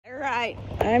right,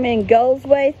 I'm in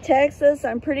Goldthwaite, Texas.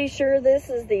 I'm pretty sure this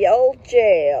is the old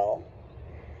jail.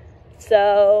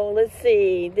 So let's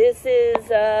see. This is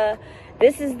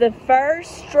the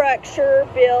first structure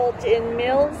built in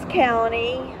Mills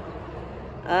County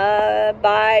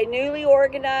by newly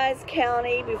organized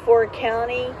county before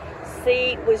county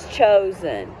seat was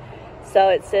chosen. So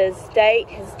it says State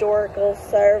Historical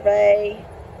Survey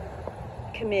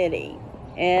Committee,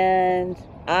 and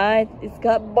it's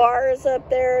got bars up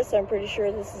there, so I'm pretty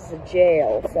sure this is a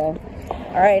jail. So,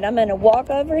 all right, I'm gonna walk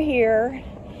over here,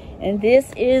 and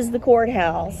this is the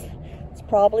courthouse. It's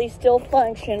probably still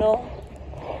functional.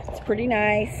 It's pretty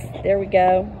nice. There we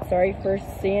go. Sorry for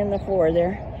seeing the floor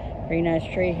there. Pretty nice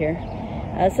tree here.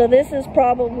 So this is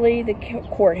probably the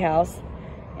courthouse,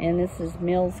 and this is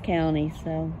Mills County.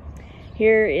 So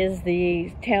here is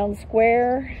the town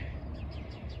square.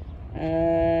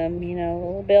 You know,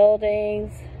 little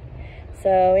buildings.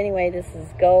 So anyway, this is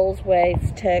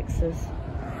Goldthwaite, Texas.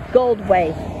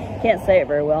 Goldthwaite. Can't say it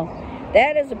very well.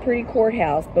 That is a pretty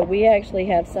courthouse, but we actually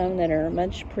have some that are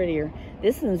much prettier.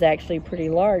 This one's actually pretty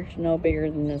large, no bigger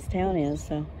than this town is,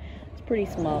 so it's a pretty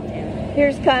small town.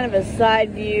 Here's kind of a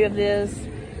side view of this.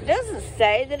 It doesn't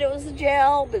say that it was a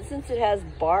jail, but since it has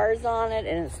bars on it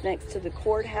and it's next to the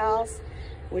courthouse,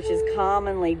 which is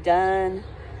commonly done,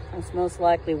 that's most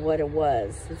likely what it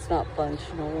was. It's not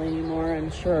functional anymore,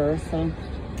 I'm sure. So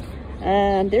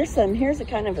here's a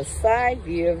kind of a side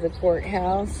view of the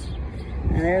courthouse.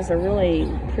 And there's a really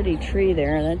pretty tree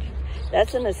there.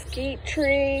 That's a mesquite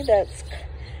tree. That's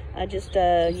just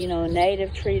you know, a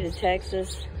native tree to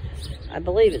Texas. I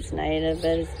believe it's native,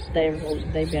 but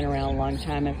they've been around a long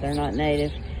time if they're not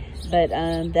native. But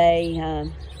they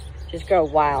just grow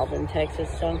wild in Texas.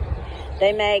 So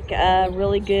they make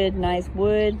really good, nice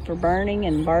wood for burning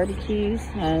and barbecues.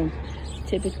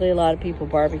 Typically, a lot of people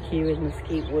barbecue with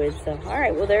mesquite wood. So, all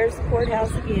right, well, there's the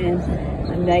courthouse again.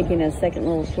 I'm making a second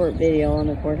little short video on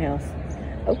the courthouse.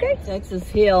 Okay. Texas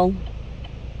Hill.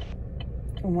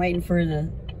 I'm waiting for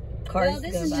the cars to go by.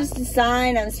 This is just a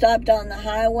sign. I'm stopped on the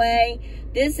highway.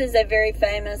 This is a very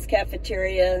famous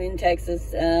cafeteria in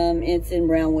Texas. It's in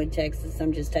Brownwood, Texas.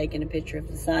 I'm just taking a picture of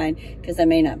the sign because I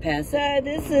may not pass it. So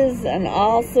this is an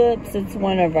Allsup's. It's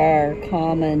one of our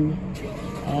common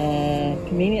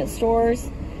convenience stores.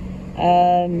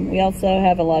 We also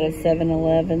have a lot of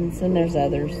 7-Elevens, and there's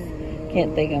others.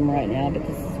 Can't think of them right now, but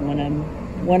this is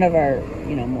one of our,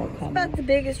 you know, more common. It's about the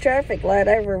biggest traffic light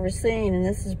I've ever seen, and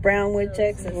this is Brownwood,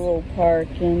 Texas. A little park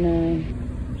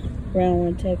in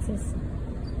Brownwood, Texas.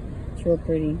 It's real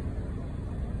pretty.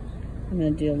 I'm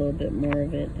gonna do a little bit more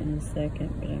of it in a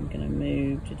second, but I'm gonna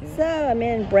move to do it. So I'm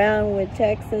in Brownwood,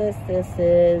 Texas. This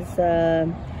is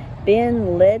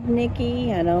Ben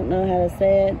Lednicki, I don't know how to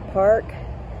say it, park.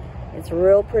 It's a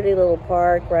real pretty little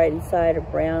park right inside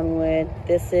of Brownwood.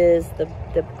 This is the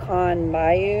Pecan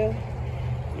Bayou,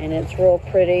 and it's real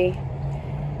pretty.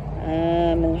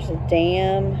 There's a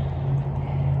dam.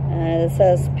 This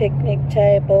has picnic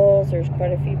tables. There's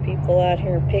quite a few people out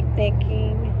here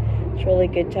picnicking. It's a really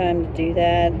good time to do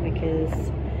that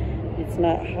because it's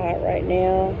not hot right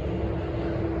now.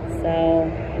 So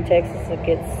in Texas it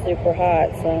gets super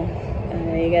hot, so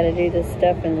you got to do this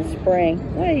stuff in the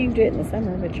spring. Well, you can do it in the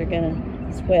summer, but you're gonna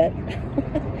sweat.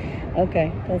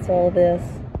 Okay, that's all of this.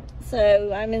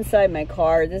 So I'm inside my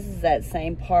car. This is that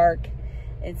same park.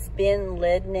 It's Ben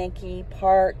Lednicki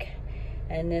Park,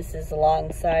 and this is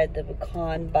alongside the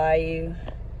Pecan Bayou.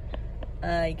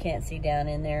 You can't see down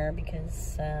in there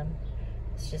because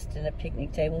it's just in a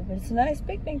picnic table, but it's a nice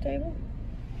picnic table.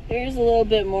 Here's a little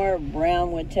bit more of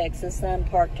Brownwood, Texas. I'm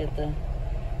parked at the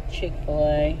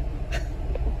Chick-fil-A.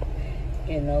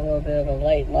 Getting a little bit of a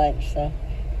late lunch, so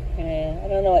I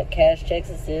don't know what Cache,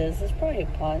 Texas is. It's probably a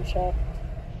pawn shop.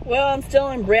 Well, I'm still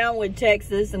in Brownwood,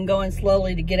 Texas. I'm going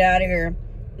slowly to get out of here.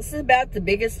 This is about the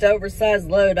biggest oversized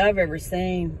load I've ever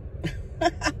seen.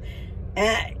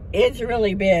 It's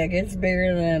really big. It's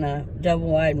bigger than a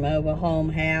double-wide mobile home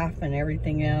half and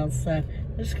everything else. So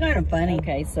it's kind of funny.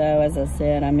 Okay, so as I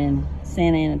said, I'm in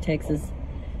Santa Ana, Texas.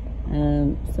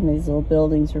 Some of these little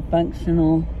buildings are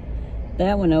functional.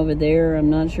 That one over there, I'm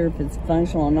not sure if it's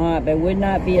functional or not, but would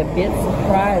not be a bit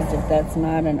surprised if that's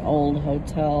not an old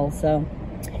hotel. So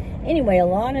anyway, a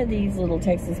lot of these little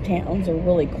Texas towns are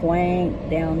really quaint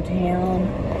downtown,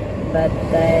 but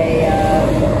they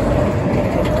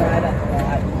drive up a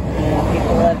lot. You know,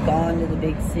 people have gone to the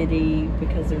big city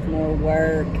because there's more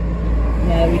work. You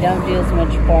know, we don't do as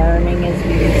much farming as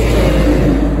we used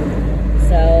to.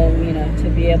 So, you know, to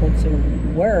be able to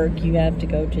work, you have to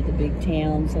go to the big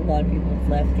towns. A lot of people have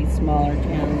left these smaller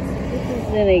towns. This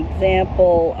is an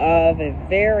example of a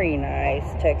very nice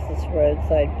nice Texas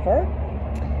roadside park.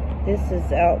 This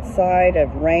is outside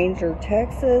of Ranger,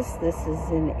 Texas. This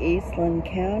is in Eastland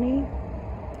County.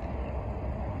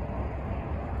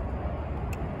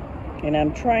 And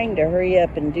I'm trying to hurry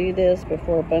up and do this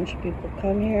before a bunch of people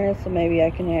come here, so maybe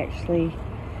I can actually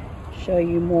show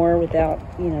you more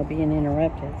without, being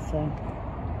interrupted. So,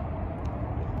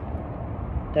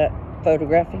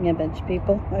 photographing a bunch of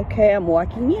people. Okay, I'm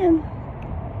walking in.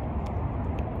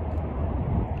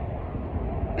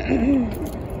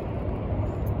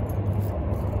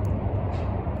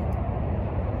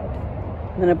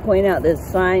 I'm going to point out this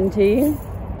sign to you.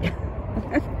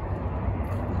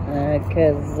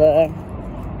 Because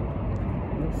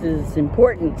this is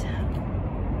important.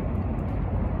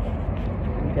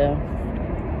 Okay.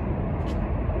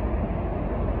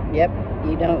 Yep,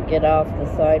 you don't get off the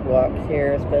sidewalks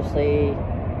here, especially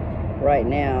right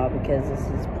now, because this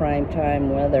is prime time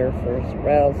weather for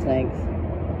rattlesnakes.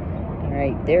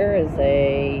 Alright, there is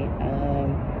a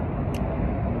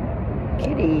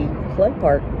kiddie play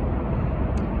park.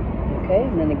 Okay,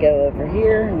 I'm going to go over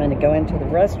here. I'm going to go into the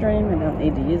restroom. I don't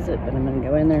need to use it, but I'm going to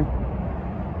go in there.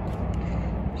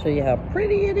 Show you how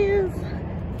pretty it is.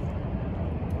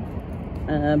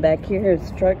 Back here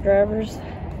is truck drivers.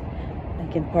 I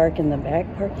can park in the back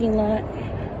parking lot.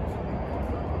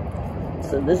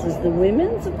 So this is the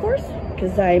women's, of course,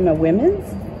 because I'm a women's.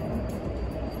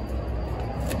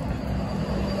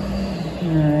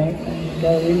 Alright, let's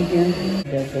go in here.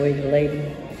 To avoid the lady.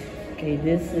 Okay,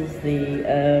 this is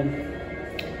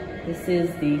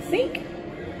the sink.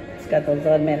 It's got those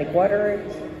automatic water.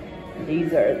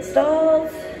 These are the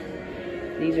stalls.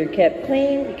 These are kept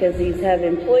clean because these have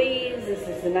employees. This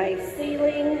is a nice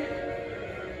ceiling.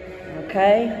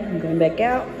 Okay, I'm going back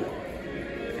out.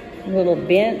 A little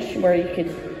bench where you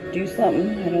could do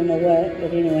something. I don't know what,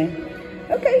 but anyway.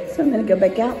 Okay, so I'm going to go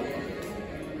back out.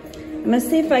 I'm going to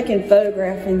see if I can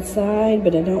photograph inside,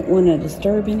 but I don't want to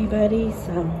disturb anybody,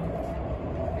 so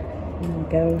I'm going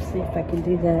to go see if I can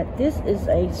do that. This is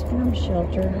a storm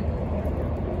shelter.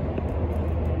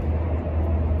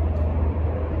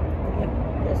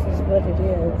 What it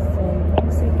is. So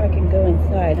let's see if I can go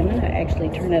inside. I'm going to actually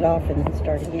turn it off and then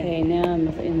start again. Okay, now I'm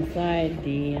inside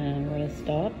the rest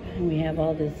stop, and we have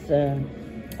all this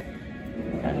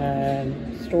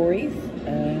stories,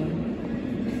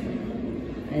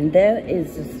 and that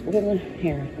is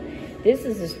here. This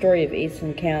is the story of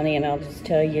Eastland County, and I'll just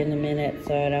tell you in a minute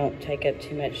so I don't take up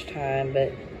too much time.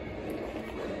 But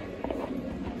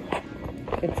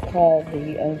it's called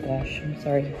the I'm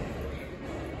sorry.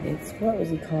 It's, what was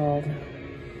he called?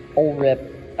 Old Rip.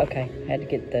 Okay, had to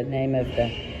get the name of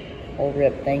the Old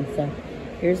Rip thing. So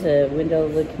here's a window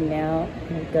looking out.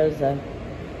 Here goes a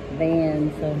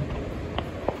van. So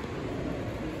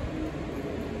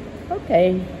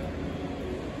okay,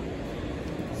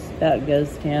 it's about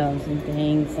ghost towns and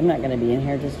things. I'm not going to be in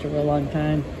here just a real long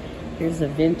time. Here's a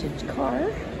vintage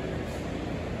car,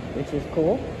 which is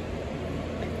cool.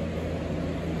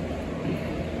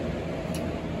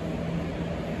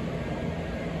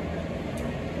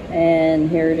 And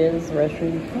here it is, the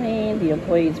restroom clean, the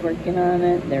employees working on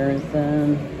it. There's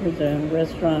a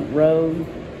restaurant road,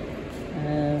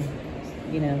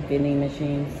 vending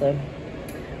machines. So,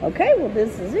 okay, well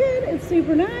this is it. It's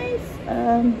super nice.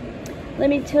 Let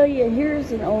me tell you,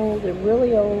 here's a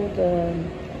really old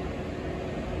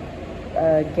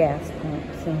gas pump.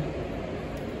 So,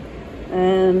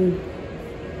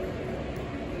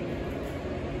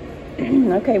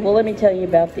 okay, well let me tell you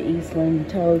about the Eastland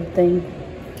Toad thing.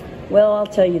 Well, I'll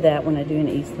tell you that when I do an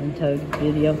Eastland Toad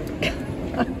video.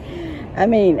 I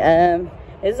mean,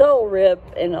 it's Old Rip,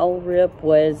 and Old Rip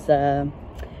was a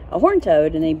horned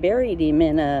toad, and they buried him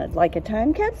in a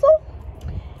time capsule.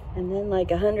 And then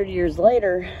 100 years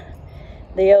later,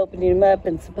 they opened him up,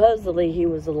 and supposedly he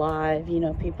was alive.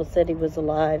 People said he was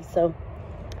alive. So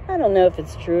I don't know if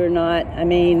it's true or not. I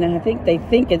mean, I think they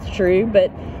think it's true.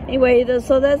 But anyway,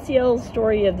 so that's the old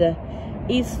story of the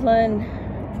Eastland,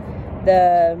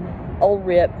 the Old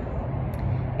Rip.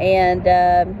 And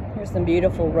here's some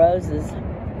beautiful roses.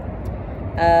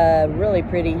 Really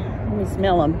pretty. Let me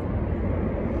smell them.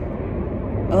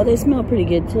 Oh, they smell pretty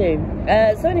good too.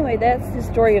 So anyway, that's the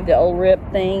story of the Old Rip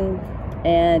thing.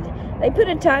 And they put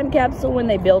a time capsule when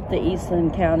they built the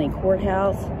Eastland County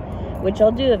Courthouse, which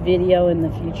I'll do a video in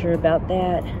the future about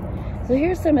that. So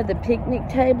here's some of the picnic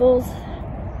tables.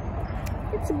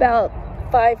 It's about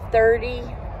 5:30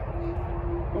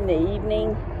 in the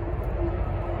evening.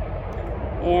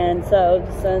 And so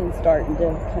the sun's starting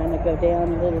to kind of go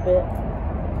down a little bit.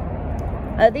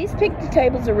 These picnic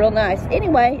tables are real nice.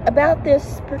 Anyway, about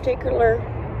this particular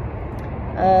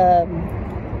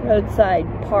roadside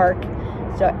park,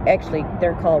 So actually,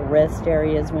 they're called rest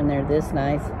areas when they're this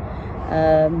nice.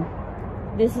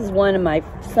 This is one of my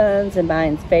son's and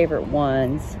mine's favorite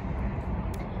ones.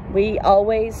 We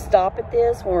always stop at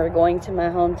this when we're going to my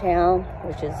hometown,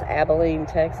 which is Abilene,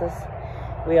 Texas.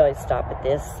 We always stop at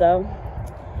this, so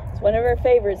it's one of our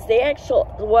favorites. The actual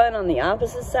one on the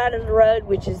opposite side of the road,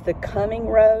 which is the Cumming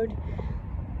Road,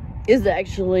 is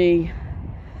actually,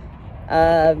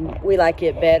 we like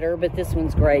it better, but this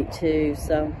one's great too.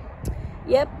 So,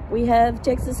 yep,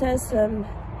 Texas has some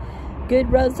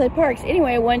good roadside parks.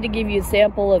 Anyway, I wanted to give you a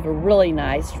sample of a really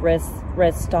nice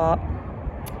rest stop.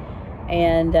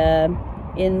 And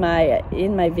in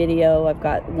my video, I've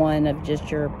got one of just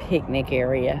your picnic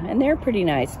area, and they're pretty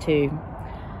nice too.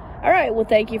 All right, well,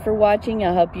 thank you for watching.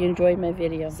 I hope you enjoyed my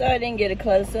video. So I didn't get a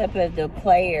close-up of the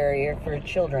play area for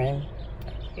children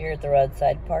here at the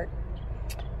roadside park.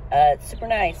 It's super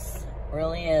nice,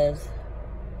 really is.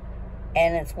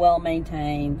 And it's well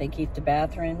maintained. They keep the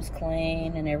bathrooms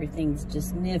clean and everything's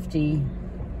just nifty.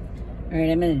 All right,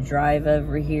 I'm gonna drive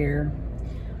over here.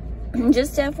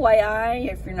 Just FYI,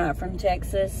 if you're not from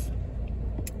Texas,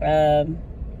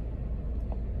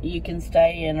 you can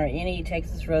stay in any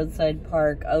Texas roadside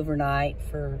park overnight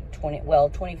for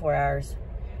 24 hours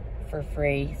for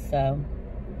free. So,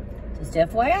 just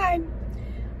FYI.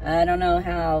 I don't know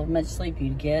how much sleep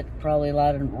you'd get. Probably a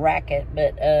lot of racket,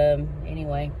 but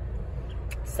anyway.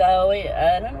 So,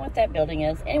 I don't know what that building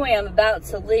is. Anyway, I'm about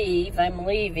to leave. I'm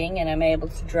leaving, and I'm able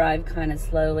to drive kind of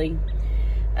slowly.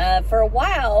 For a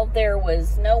while, there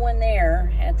was no one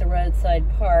there at the roadside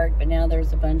park, but now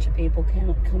there's a bunch of people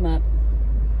come up.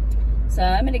 So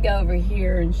I'm going to go over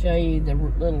here and show you the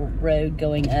little road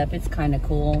going up. It's kind of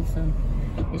cool. So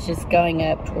it's just going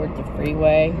up toward the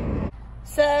freeway.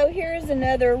 So here's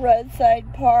another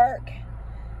roadside park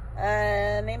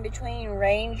in between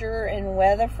Ranger and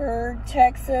Weatherford,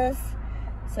 Texas.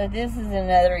 So this is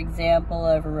another example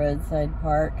of a roadside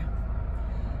park.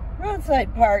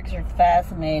 Roadside parks are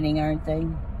fascinating, aren't they?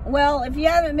 Well, if you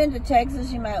haven't been to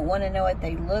Texas, you might want to know what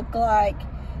they look like.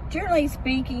 Generally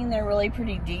speaking, they're really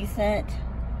pretty decent.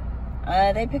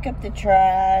 They pick up the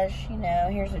trash. You know,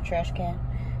 here's a trash can.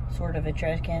 Sort of a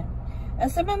trash can.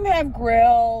 Some of them have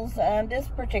grills. This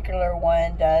particular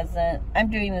one doesn't.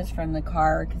 I'm doing this from the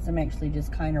car because I'm actually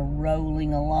just kind of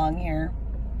rolling along here.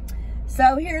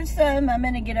 So here's some. I'm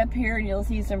going to get up here and you'll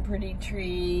see some pretty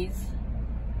trees.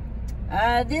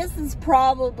 This is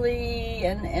probably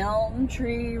an elm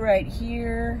tree right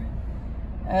here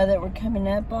that we're coming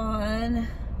up on.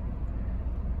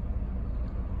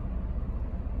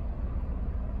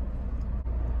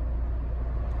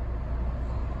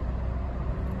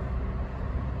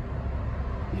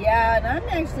 Yeah, and I'm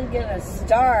actually gonna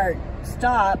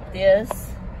stop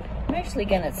this. I'm actually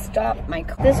gonna stop my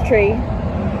car. This tree,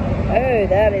 oh,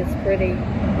 that is pretty.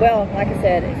 Well, like I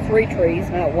said, it's 3 trees,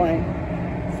 not 1.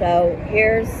 So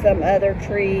here's some other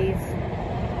trees.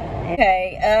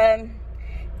 Okay,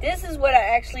 this is what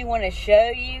I actually want to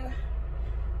show you.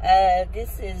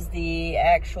 This is the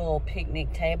actual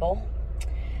picnic table.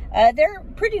 They're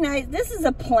pretty nice. This is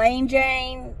a plain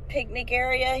Jane picnic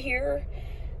area here.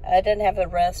 It doesn't have a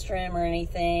restroom or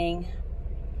anything.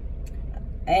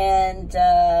 And,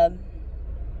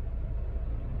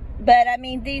 but I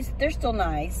mean, they're still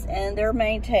nice and they're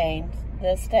maintained.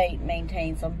 The state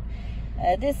maintains them.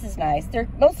 This is nice.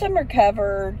 Most of them are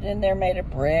covered and they're made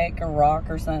of brick or rock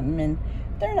or something, and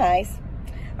they're nice.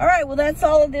 All right, well, that's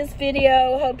all of this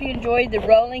video. Hope you enjoyed the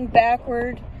rolling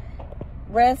backward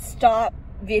rest stop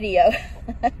video.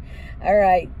 All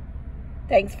right,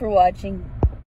 thanks for watching.